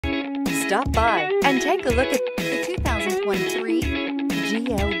Stop by and take a look at the 2023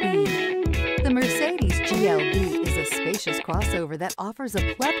 GLB. The Mercedes GLB is a spacious crossover that offers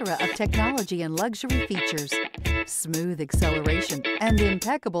a plethora of technology and luxury features. Smooth acceleration and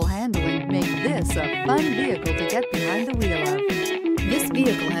impeccable handling make this a fun vehicle to get behind the wheel of. This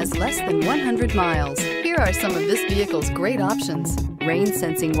vehicle has less than 100 miles. Here are some of this vehicle's great options: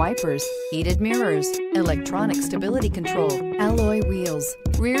 rain-sensing wipers, heated mirrors, electronic stability control, alloy wheels,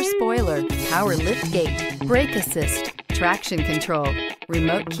 rear spoiler, power liftgate, brake assist, traction control,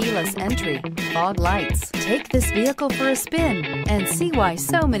 remote keyless entry, fog lights. Take this vehicle for a spin and see why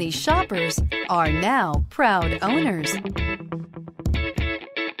so many shoppers are now proud owners.